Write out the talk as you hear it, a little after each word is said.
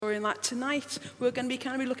doing that. Tonight, we're going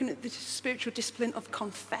to be looking at the spiritual discipline of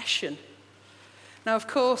confession. Now, of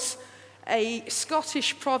course, a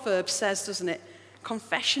Scottish proverb says, doesn't it,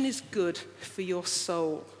 confession is good for your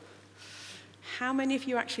soul. How many of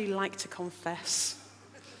you actually like to confess?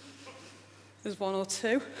 There's one or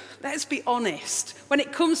two. Let's be honest. When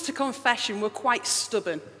it comes to confession, we're quite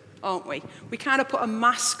stubborn, aren't we? We kind of put a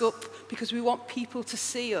mask up because we want people to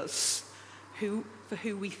see us for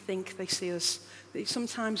who we think they see us.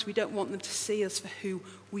 Sometimes we don't want them to see us for who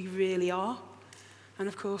we really are. And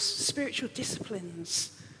of course, spiritual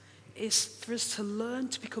disciplines is for us to learn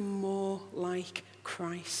to become more like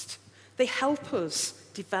Christ. They help us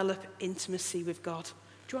develop intimacy with God.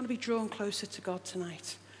 Do you want to be drawn closer to God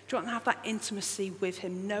tonight? Do you want to have that intimacy with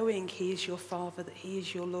him, knowing he is your Father, that he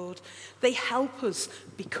is your Lord? They help us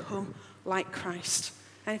become like Christ.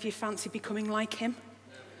 And if you fancy becoming like him,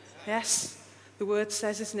 yes, the word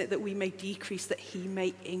says, isn't it, that we may decrease, that he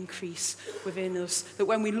may increase within us. That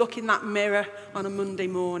when we look in that mirror on a Monday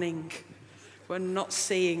morning, we're not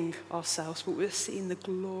seeing ourselves, but we're seeing the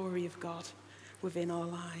glory of God within our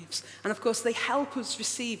lives. And of course, they help us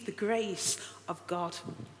receive the grace of God.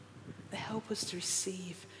 They help us to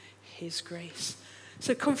receive his grace.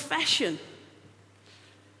 So confession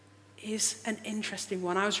is an interesting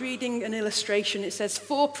one. I was reading an illustration. It says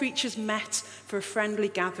 4 preachers met for a friendly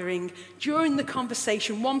gathering. During the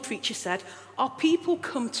conversation, one preacher said, "Our people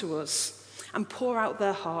come to us and pour out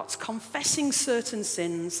their hearts, confessing certain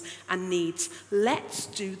sins and needs. Let's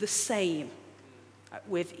do the same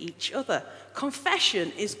with each other.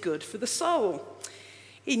 Confession is good for the soul."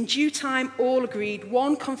 In due time, all agreed.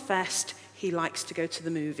 One confessed he likes to go to the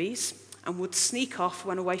movies and would sneak off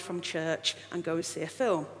when away from church and go and see a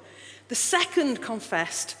film. The second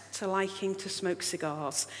confessed to liking to smoke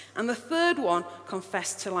cigars, and the third one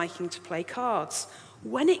confessed to liking to play cards.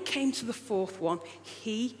 When it came to the fourth one,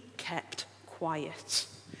 he kept quiet.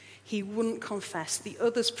 He wouldn't confess. The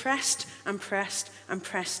others pressed and pressed and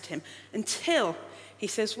pressed him until he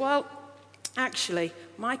says, "Well, actually,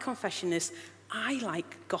 my confession is I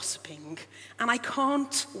like gossiping, and I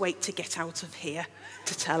can't wait to get out of here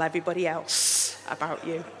to tell everybody else about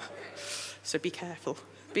you. So be careful.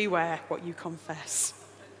 Beware what you confess."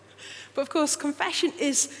 But of course, confession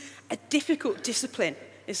is a difficult discipline,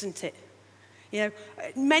 isn't it? You know,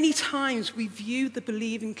 many times we view the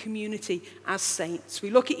believing community as saints.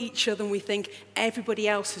 We look at each other and we think everybody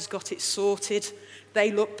else has got it sorted.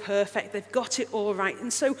 They look perfect. They've got it all right.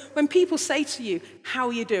 And so when people say to you, "How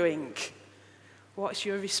are you doing?" what's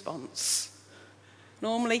your response?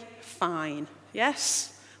 Normally, fine,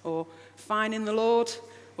 yes? Or fine in the Lord?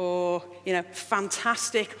 Or,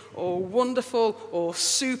 fantastic, or wonderful, or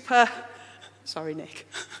super. Sorry, Nick.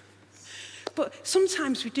 But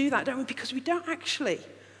sometimes we do that, don't we? Because we don't actually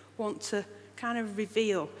want to kind of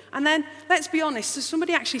reveal. And then, let's be honest, has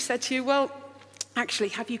somebody actually said to you, "Well, actually,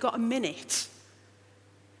 have you got a minute?"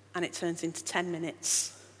 And it turns into 10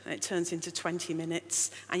 minutes, and it turns into 20 minutes,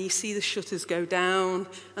 and you see the shutters go down,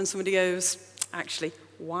 and somebody goes, "Actually,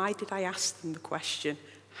 why did I ask them the question,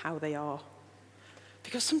 how they are?"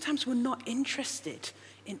 Because sometimes we're not interested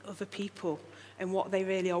in other people and what they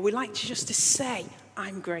really are. We like to say,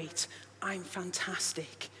 "I'm great, I'm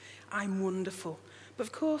fantastic, I'm wonderful." But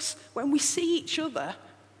of course, when we see each other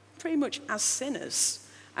pretty much as sinners,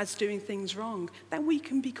 as doing things wrong, then we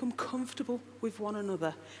can become comfortable with one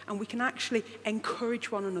another, and we can actually encourage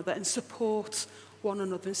one another and support one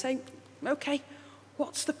another and say, "Okay,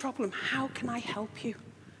 what's the problem? How can I help you?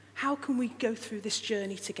 How can we go through this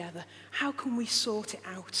journey together? How can we sort it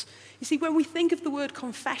out?" You see, when we think of the word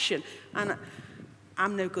confession, and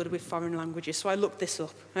I'm no good with foreign languages, so I looked this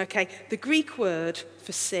up, okay? The Greek word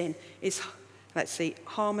for sin is,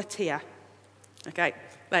 hamartia. Okay,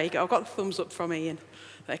 there you go. I've got the thumbs up from Ian.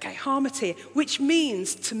 Okay, hamartia, which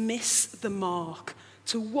means to miss the mark,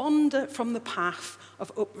 to wander from the path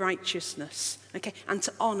of uprightness, okay, and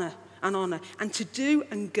to honor, and to do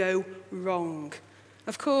and go wrong.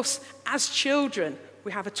 Of course, as children,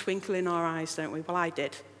 we have a twinkle in our eyes, don't we? Well, I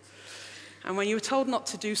did. And when you were told not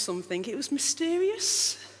to do something, it was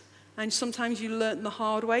mysterious. And sometimes you learnt the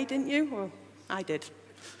hard way, didn't you? Well, I did.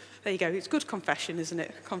 There you go. It's good confession, isn't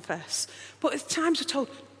it? Confess. But at times we're told,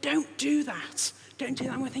 "Don't do that. Don't do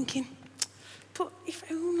that." And we're thinking, but if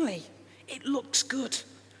only it looks good.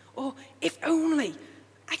 Or if only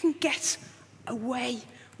I can get away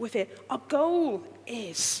with it. Our goal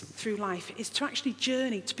through life, is to actually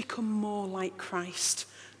journey to become more like Christ.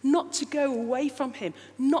 Not to go away from him,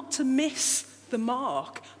 not to miss the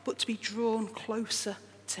mark, but to be drawn closer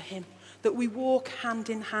to him. That we walk hand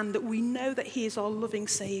in hand, that we know that he is our loving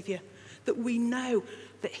Saviour, that we know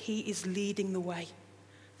that he is leading the way,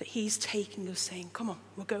 that he's taking us saying, come on,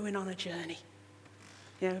 we're going on a journey.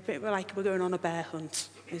 A bit like we're going on a bear hunt,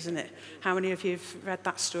 isn't it? How many of you have read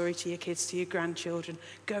that story to your kids, to your grandchildren,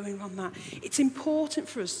 going on that? It's important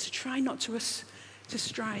for us to try not to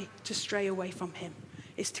stray away from him.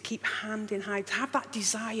 It's to keep hand in hand, to have that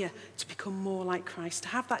desire to become more like Christ, to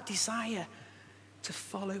have that desire to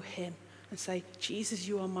follow him and say, Jesus,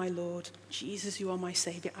 you are my Lord. Jesus, you are my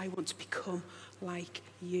Saviour. I want to become like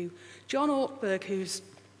you. John Ortberg, who's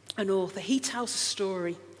an author, he tells a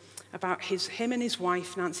story about him and his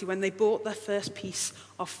wife, Nancy, when they bought their first piece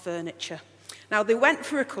of furniture. Now, they went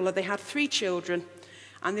for a colour. They had 3 children,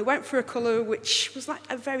 and they went for a colour which was like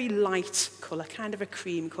a very light colour, kind of a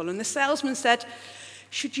cream colour. And the salesman said,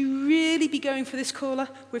 should you really be going for this colour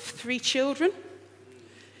with 3 children?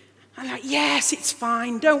 And they're like, yes, it's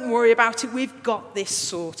fine. Don't worry about it. We've got this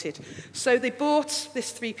sorted. So they bought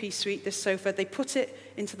this 3-piece suite, this sofa. They put it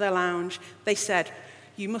into their lounge. They said,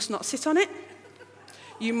 you must not sit on it.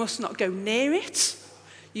 You must not go near it.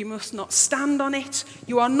 You must not stand on it.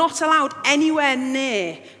 You are not allowed anywhere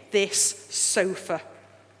near this sofa.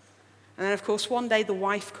 And then, of course, one day the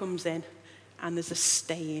wife comes in and there's a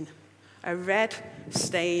stain, a red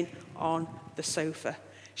stain on the sofa.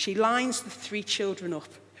 She lines the 3 children up,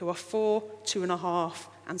 who are 4, 2.5,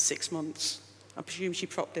 and 6 months. I presume she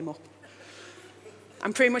propped him up.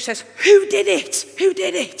 And pretty much says, who did it? Who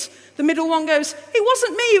did it? The middle one goes, it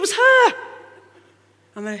wasn't me, it was her.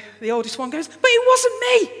 And the oldest one goes, but it wasn't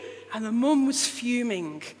me. And the mum was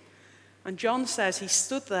fuming. And John says he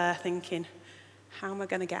stood there thinking, how am I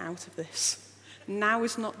going to get out of this? Now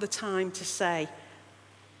is not the time to say,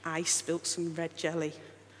 I spilt some red jelly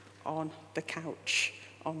on the couch,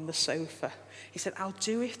 on the sofa. He said, I'll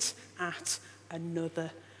do it at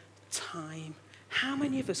another time. How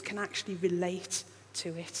many of us can actually relate to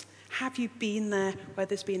it? Have you been there where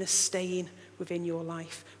there's been a stain within your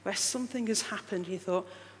life, where something has happened and you thought,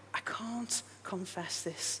 I can't confess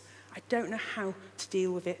this. I don't know how to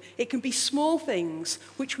deal with it. It can be small things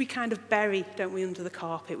which we kind of bury, don't we, under the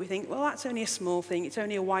carpet. We think, well, that's only a small thing. It's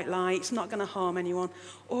only a white lie. It's not going to harm anyone.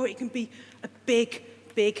 Or it can be a big,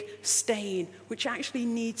 big stain which actually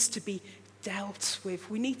needs to be dealt with.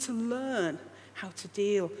 We need to learn how to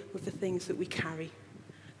deal with the things that we carry,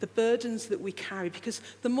 the burdens that we carry, because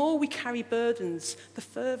the more we carry burdens, the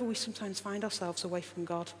further we sometimes find ourselves away from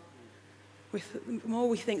God. The more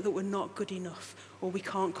we think that we're not good enough or we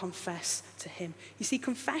can't confess to him. You see,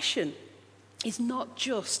 confession is not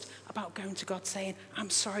just about going to God saying, I'm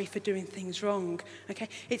sorry for doing things wrong. Okay?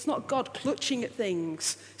 It's not God clutching at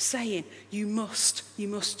things, saying, you must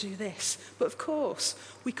do this. But of course,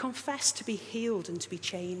 we confess to be healed and to be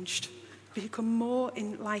changed, to become more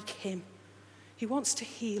like him. He wants to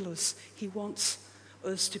heal us. He wants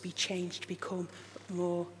us to be changed, to become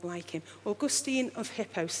more like him. Augustine of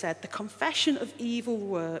Hippo said, the confession of evil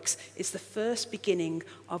works is the first beginning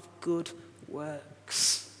of good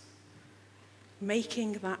works.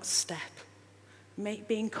 Making that step,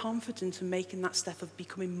 being confident and making that step of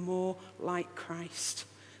becoming more like Christ.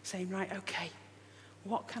 Saying, right, okay,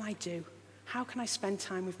 what can I do? How can I spend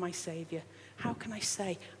time with my Saviour? How can I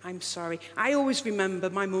say, I'm sorry? I always remember,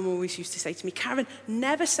 my mum always used to say to me, Karen,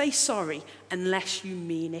 never say sorry unless you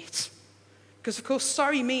mean it. Because, of course,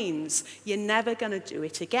 sorry means you're never going to do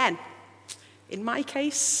it again. In my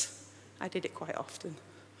case, I did it quite often.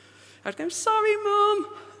 I'd go, sorry, Mum.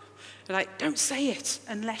 And like, don't say it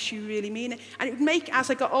unless you really mean it. And it would make,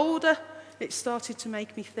 as I got older, it started to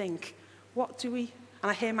make me think, what do we...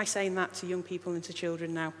 And I hear my saying that to young people and to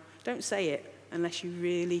children now. Don't say it unless you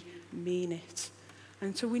really mean it.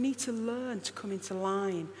 And so we need to learn to come into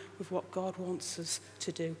line with what God wants us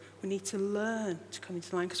to do. We need to learn to come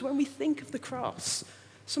into line. Because when we think of the cross,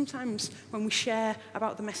 sometimes when we share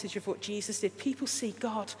about the message of what Jesus did, people see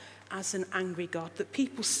God as an angry God, that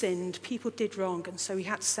people sinned, people did wrong, and so he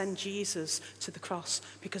had to send Jesus to the cross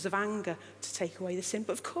because of anger to take away the sin.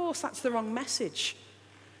 But of course, that's the wrong message.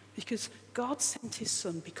 Because God sent his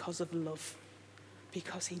son because of love,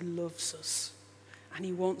 because he loves us. And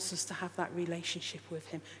he wants us to have that relationship with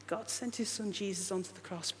him. God sent his son Jesus onto the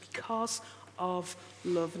cross because of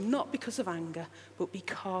love. Not because of anger, but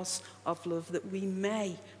because of love, that we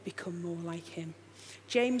may become more like him.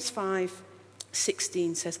 James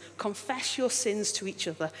 5:16 says, confess your sins to each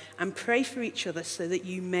other and pray for each other so that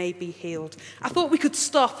you may be healed. I thought we could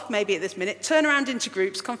stop maybe at this minute, turn around into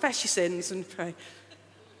groups, confess your sins and pray.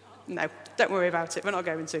 No, don't worry about it. We're not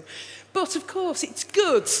going to. But of course, it's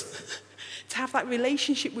good to have that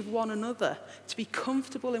relationship with one another, to be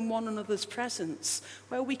comfortable in one another's presence,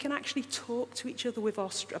 where we can actually talk to each other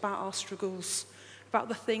about our struggles, about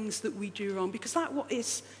the things that we do wrong. Because that's what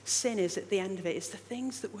sin is at the end of it. It's the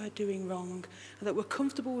things that we're doing wrong, and that we're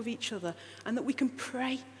comfortable with each other, and that we can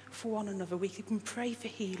pray for one another. We can pray for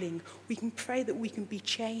healing. We can pray that we can be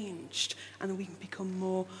changed and that we can become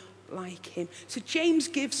more like him. So James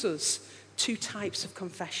gives us two types of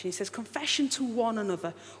confession. He says confession to one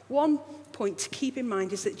another. One point to keep in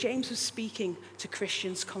mind is that James was speaking to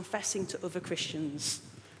Christians, confessing to other Christians.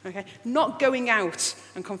 Okay? Not going out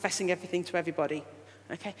and confessing everything to everybody.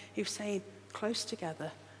 Okay? He was saying close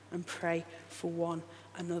together and pray for one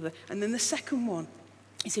another. And then the second one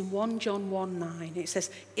is in 1 John 1:9. It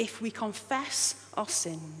says, if we confess our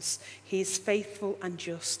sins, he is faithful and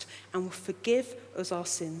just and will forgive us our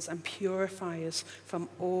sins and purify us from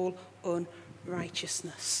all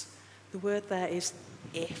unrighteousness. The word there is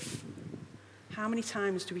if. How many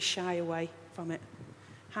times do we shy away from it?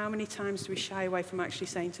 How many times do we shy away from actually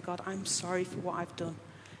saying to God, I'm sorry for what I've done?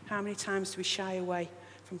 How many times do we shy away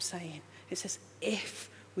from saying? It says,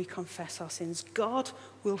 if we confess our sins, God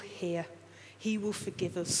will hear. He will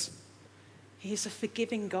forgive us. He is a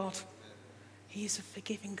forgiving God. He is a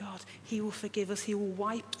forgiving God. He will forgive us. He will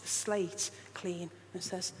wipe the slate clean and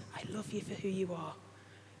says, I love you for who you are.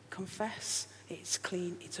 Confess. It's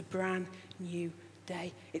clean. It's a brand new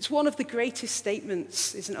day. It's one of the greatest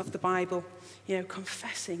statements, isn't it, of the Bible? You know,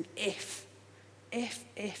 confessing if.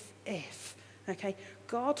 Okay?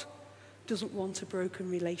 God doesn't want a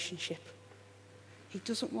broken relationship. He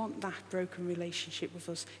doesn't want that broken relationship with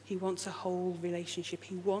us. He wants a whole relationship.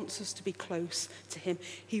 He wants us to be close to him.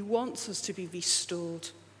 He wants us to be restored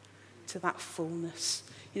to that fullness.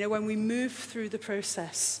 You know, when we move through the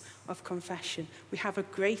process of confession, we have a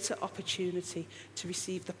greater opportunity to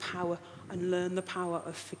receive the power and learn the power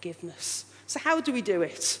of forgiveness. So how do we do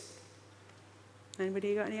it?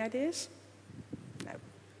 Anybody got any ideas? No.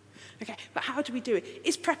 Okay, but how do we do it?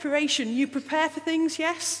 It's preparation. You prepare for things,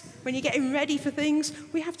 yes? When you're getting ready for things,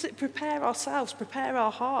 we have to prepare ourselves, prepare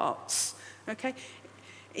our hearts, okay,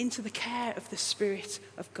 into the care of the Spirit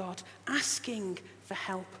of God, asking for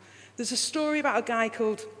help. There's a story about a guy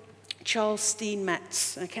called Charles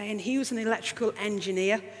Steinmetz, okay, and he was an electrical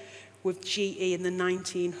engineer with GE in the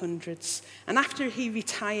 1900s. And after he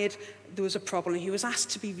retired, there was a problem. He was asked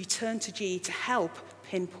to be returned to GE to help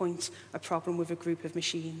pinpoint a problem with a group of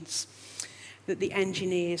machines that the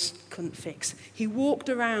engineers couldn't fix. He walked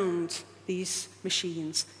around these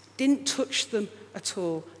machines, didn't touch them at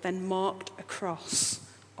all, then marked a cross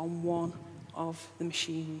on one of the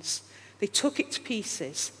machines. They took it to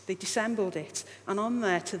pieces, they disassembled it, and on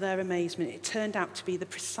there, to their amazement, it turned out to be the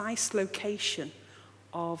precise location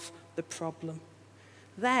of the problem.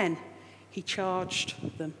 Then he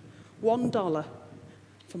charged them $1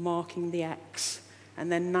 for marking the X,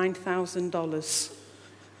 and then $9,000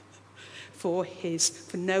 for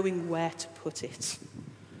knowing where to put it.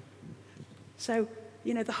 So,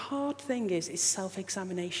 you know, the hard thing is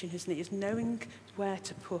self-examination, isn't it? Is knowing where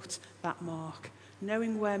to put that mark,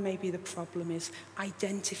 knowing where maybe the problem is,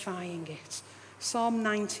 identifying it. Psalm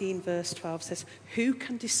 19, verse 12 says, who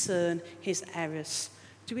can discern his errors?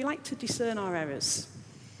 Do we like to discern our errors?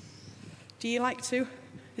 Do you like to?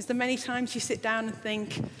 Is there many times you sit down and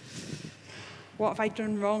think, what have I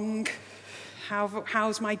done wrong?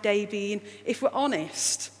 How's my day been? If we're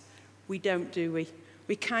honest, we don't, do we?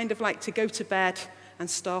 We kind of like to go to bed and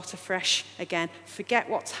start afresh again, forget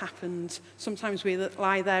what's happened. Sometimes we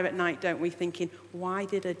lie there at night, don't we, thinking, why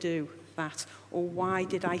did I do that? Or why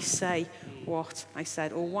did I say what I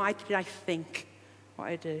said? Or why did I think what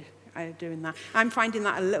I did? Doing that. I'm finding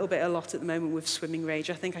that a lot at the moment with swimming rage.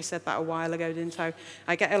 I think I said that a while ago, didn't I?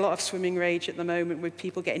 I get a lot of swimming rage at the moment with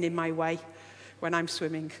people getting in my way when I'm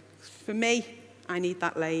swimming. For me, I need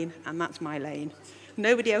that lane, and that's my lane.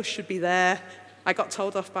 Nobody else should be there. I got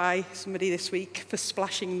told off by somebody this week for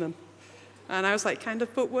splashing them. And I was like,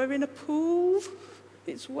 but we're in a pool.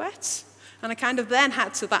 It's wet. And I kind of then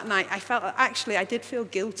had to, that night, I did feel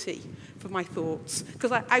guilty for my thoughts.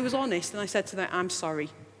 Because I was honest, and I said to them, I'm sorry.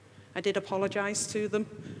 I did apologize to them.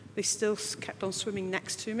 They still kept on swimming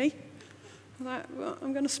next to me. I'm like, well,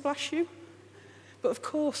 I'm going to splash you. But of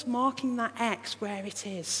course, marking that X where it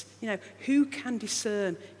is. You know, who can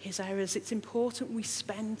discern his errors? It's important we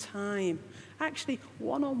spend time, actually,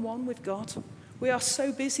 one-on-one with God. We are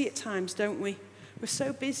so busy at times, don't we? We're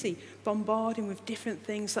so busy bombarding with different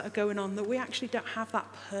things that are going on that we actually don't have that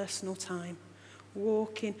personal time.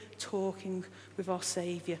 Walking, talking with our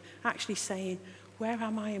Saviour, actually saying, where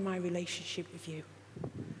am I in my relationship with you?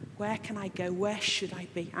 Where can I go? Where should I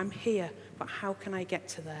be? I'm here, but how can I get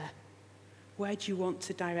to there? Where do you want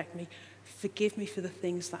to direct me? Forgive me for the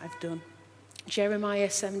things that I've done. Jeremiah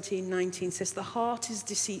 17:19 says, "The heart is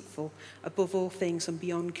deceitful above all things and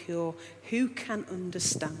beyond cure. Who can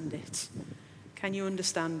understand it?" Can you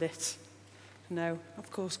understand it? No.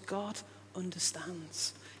 Of course, God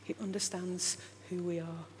understands. He understands who we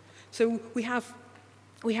are. So we have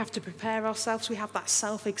to prepare ourselves. We have that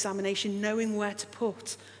self-examination, knowing where to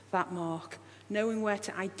put that mark, knowing where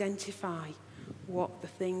to identify what the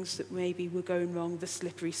things that maybe were going wrong, the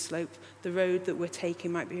slippery slope, the road that we're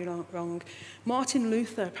taking might be wrong. Martin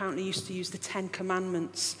Luther apparently used to use the 10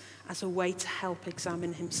 Commandments as a way to help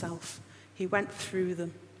examine himself. He went through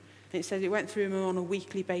them. And it said he went through them on a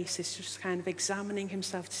weekly basis, just kind of examining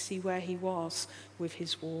himself to see where he was with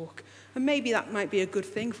his walk. And maybe that might be a good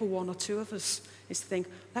thing for one or two of us, is to think,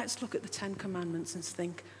 let's look at the 10 Commandments and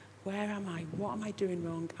think, where am I? What am I doing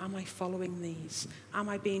wrong? Am I following these? Am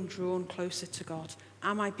I being drawn closer to God?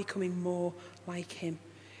 Am I becoming more like him?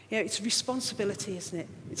 You know, it's responsibility, isn't it?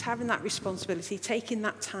 It's having that responsibility, taking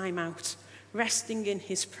that time out, resting in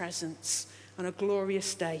his presence on a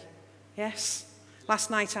glorious day. Yes?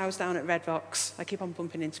 Last night I was down at Red Rocks. I keep on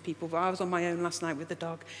bumping into people, but I was on my own last night with the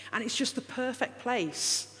dog. And it's just the perfect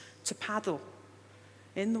place to paddle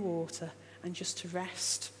in the water and just to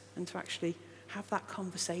rest and to actually have that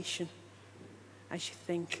conversation as you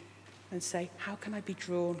think and say, how can I be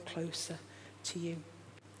drawn closer to you?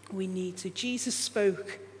 We need to. Jesus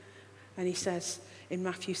spoke and he says in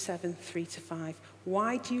Matthew 7:3-5,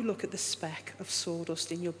 "Why do you look at the speck of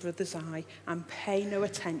sawdust in your brother's eye and pay no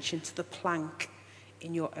attention to the plank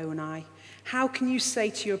in your own eye? How can you say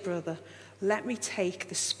to your brother, 'Let me take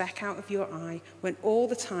the speck out of your eye,' when all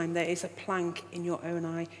the time there is a plank in your own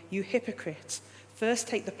eye? You hypocrite. First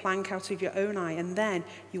take the plank out of your own eye, and then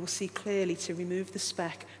you will see clearly to remove the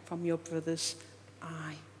speck from your brother's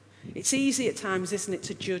eye." It's easy at times, isn't it,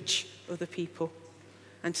 to judge other people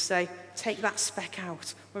and to say, take that speck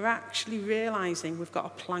out. We're actually realizing we've got a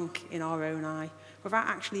plank in our own eye. Without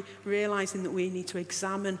actually realizing that we need to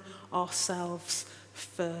examine ourselves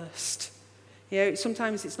first. You know,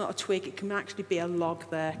 sometimes it's not a twig, it can actually be a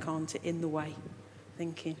log there, can't it, in the way.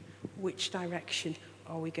 Thinking, which direction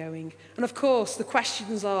are we going? And of course, the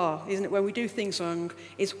questions are, isn't it, when we do things wrong,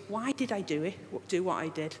 is why did I do what I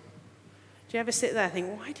did? Do you ever sit there and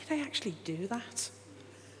think, why did I actually do that?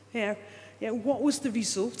 You know, what was the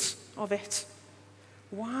result of it?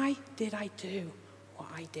 Why did I do what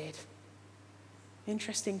I did?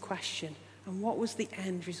 Interesting question. And what was the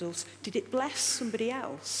end result? Did it bless somebody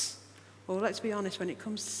else? Well, let's be honest, when it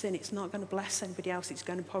comes to sin, it's not going to bless anybody else. It's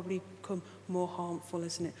going to probably become more harmful,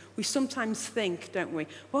 isn't it? We sometimes think, don't we,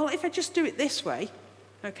 well, if I just do it this way,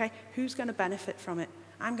 okay, who's going to benefit from it?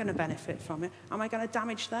 I'm going to benefit from it. Am I going to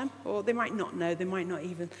damage them? Or they might not know. They might not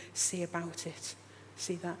even see about it.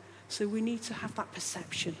 See that? So we need to have that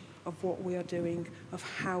perception of what we are doing, of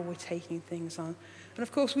how we're taking things on. And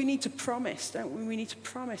of course, we need to promise, don't we? We need to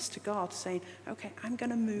promise to God, saying, okay, I'm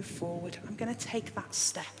going to move forward. I'm going to take that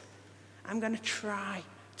step. I'm going to try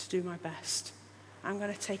to do my best. I'm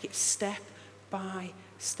going to take it step by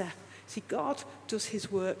step. See, God does his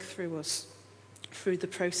work through us, through the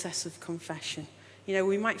process of confession. You know,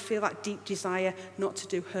 we might feel that deep desire not to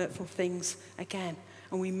do hurtful things again,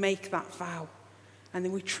 and we make that vow. And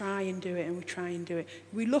then we try and do it, and we try and do it.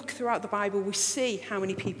 We look throughout the Bible, we see how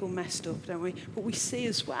many people messed up, don't we? But we see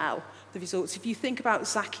as well the results. If you think about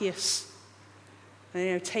Zacchaeus, you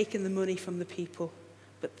know, taking the money from the people,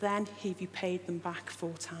 but then he repaid them back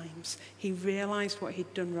 4 times. He realized what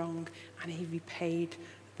he'd done wrong, and he repaid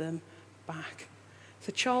them back.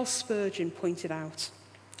 So Charles Spurgeon pointed out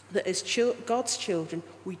that as God's children,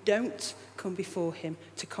 we don't come before him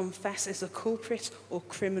to confess as a culprit or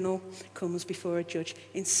criminal comes before a judge.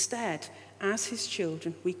 Instead, as his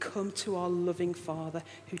children, we come to our loving Father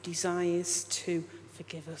who desires to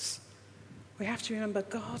forgive us. We have to remember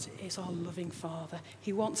God is our loving Father.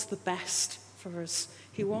 He wants the best for us.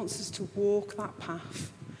 He wants us to walk that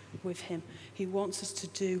path with him. He wants us to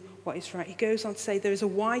do what is right. He goes on to say there is a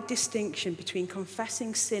wide distinction between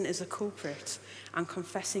confessing sin as a culprit and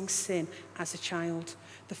confessing sin as a child.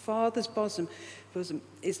 The Father's bosom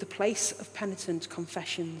is the place of penitent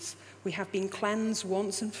confessions. We have been cleansed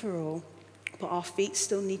once and for all, but our feet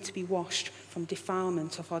still need to be washed from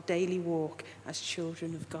defilement of our daily walk as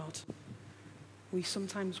children of God. We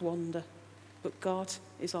sometimes wonder, but God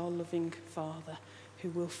is our loving Father who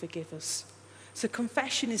will forgive us. So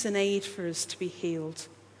confession is an aid for us to be healed.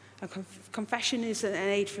 Confession is an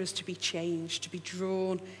aid for us to be changed, to be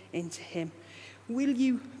drawn into him. Will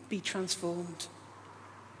you be transformed?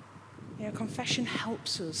 You know, confession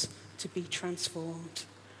helps us to be transformed.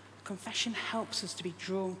 confession helps us to be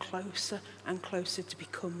drawn closer and closer to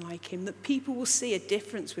become like him, that people will see a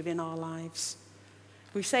difference within our lives.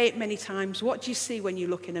 We say it many times, what do you see when you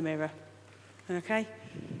look in a mirror? Okay?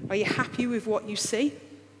 Are you happy with what you see?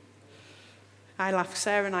 I laugh.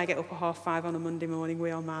 Sarah and I get up at 5:30 on a Monday morning.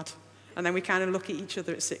 We are mad. And then we kind of look at each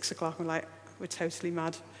other at 6 o'clock and we're like, we're totally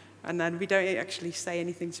mad. And then we don't actually say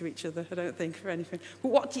anything to each other, I don't think, for anything.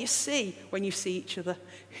 But what do you see when you see each other?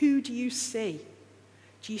 Who do you see?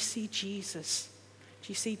 Do you see Jesus?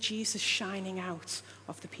 Do you see Jesus shining out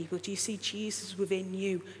of the people? Do you see Jesus within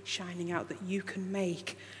you shining out that you can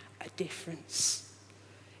make a difference?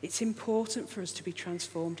 It's important for us to be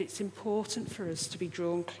transformed. It's important for us to be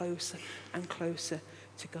drawn closer and closer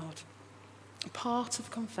to God. Part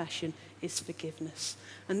of confession is forgiveness.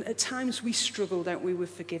 And at times we struggle, don't we,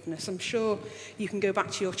 with forgiveness. I'm sure you can go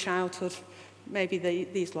back to your childhood. Maybe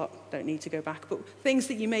these lot don't need to go back. But things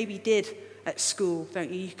that you maybe did at school, don't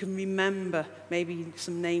you? You can remember maybe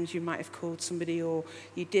some names you might have called somebody, or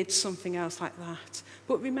you did something else like that.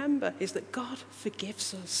 But remember is that God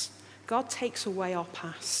forgives us. God takes away our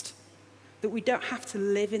past. That we don't have to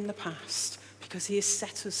live in the past because he has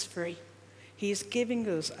set us free. He is giving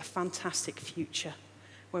us a fantastic future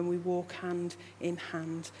when we walk hand in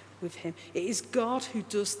hand with him. It is God who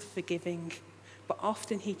does the forgiving, but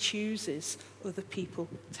often he chooses other people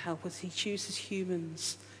to help us. He chooses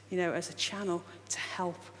humans, as a channel to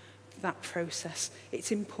help that process.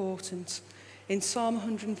 It's important. In Psalm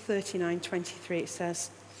 139:23 it says,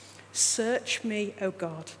 "Search me, O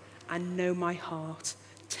God, and know my heart.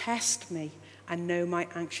 Test me and know my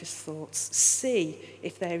anxious thoughts. See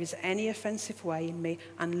if there is any offensive way in me,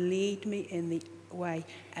 and lead me in the way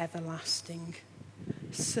everlasting."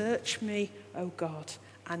 Search me, O God,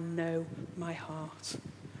 and know my heart.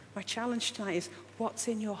 My challenge tonight is, what's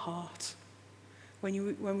in your heart?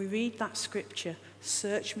 When we read that scripture,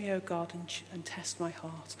 search me, O God, and test my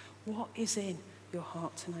heart. What is in your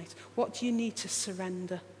heart tonight? What do you need to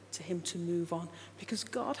surrender to him to move on? Because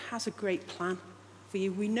God has a great plan for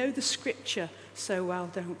you. We know the scripture so well,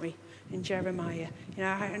 don't we? In Jeremiah,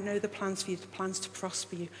 I know the plans for you, the plans to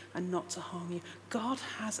prosper you and not to harm you. God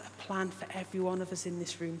has a plan for every one of us in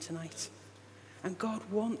this room tonight. And God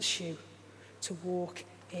wants you to walk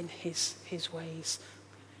in his ways.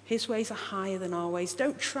 His ways are higher than our ways.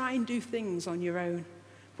 Don't try and do things on your own,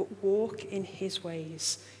 but walk in his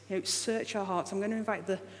ways. Search our hearts. I'm going to invite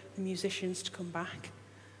the musicians to come back.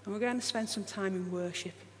 And we're going to spend some time in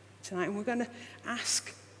worship tonight. And we're going to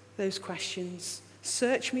ask those questions.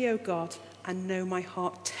 Search me, O God, and know my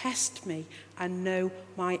heart. Test me and know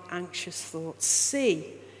my anxious thoughts.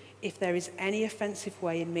 See if there is any offensive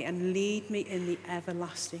way in me, and lead me in the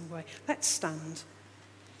everlasting way. Let's stand.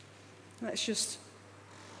 Let's just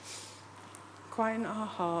quieten our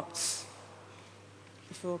hearts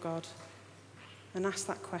before God and ask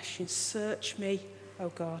that question. Search me, O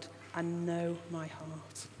God, and know my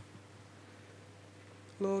heart.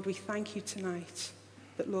 Lord, we thank you tonight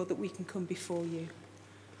that we can come before you.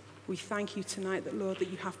 We thank you tonight that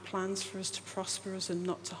you have plans for us to prosper us and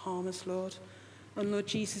not to harm us, Lord. And Lord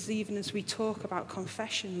Jesus, even as we talk about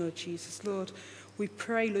confession, Lord Jesus, we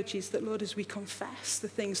pray, Lord Jesus, that, as we confess the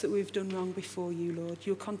things that we've done wrong before you, Lord,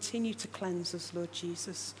 you'll continue to cleanse us, Lord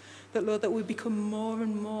Jesus. That we become more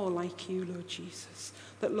and more like you, Lord Jesus.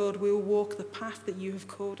 That, we'll walk the path that you have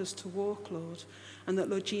called us to walk, Lord. And that,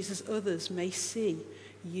 Lord Jesus, others may see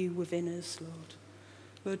you within us, Lord.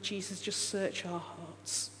 Lord Jesus, just search our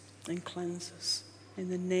hearts and cleanse us. In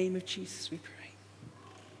the name of Jesus we pray.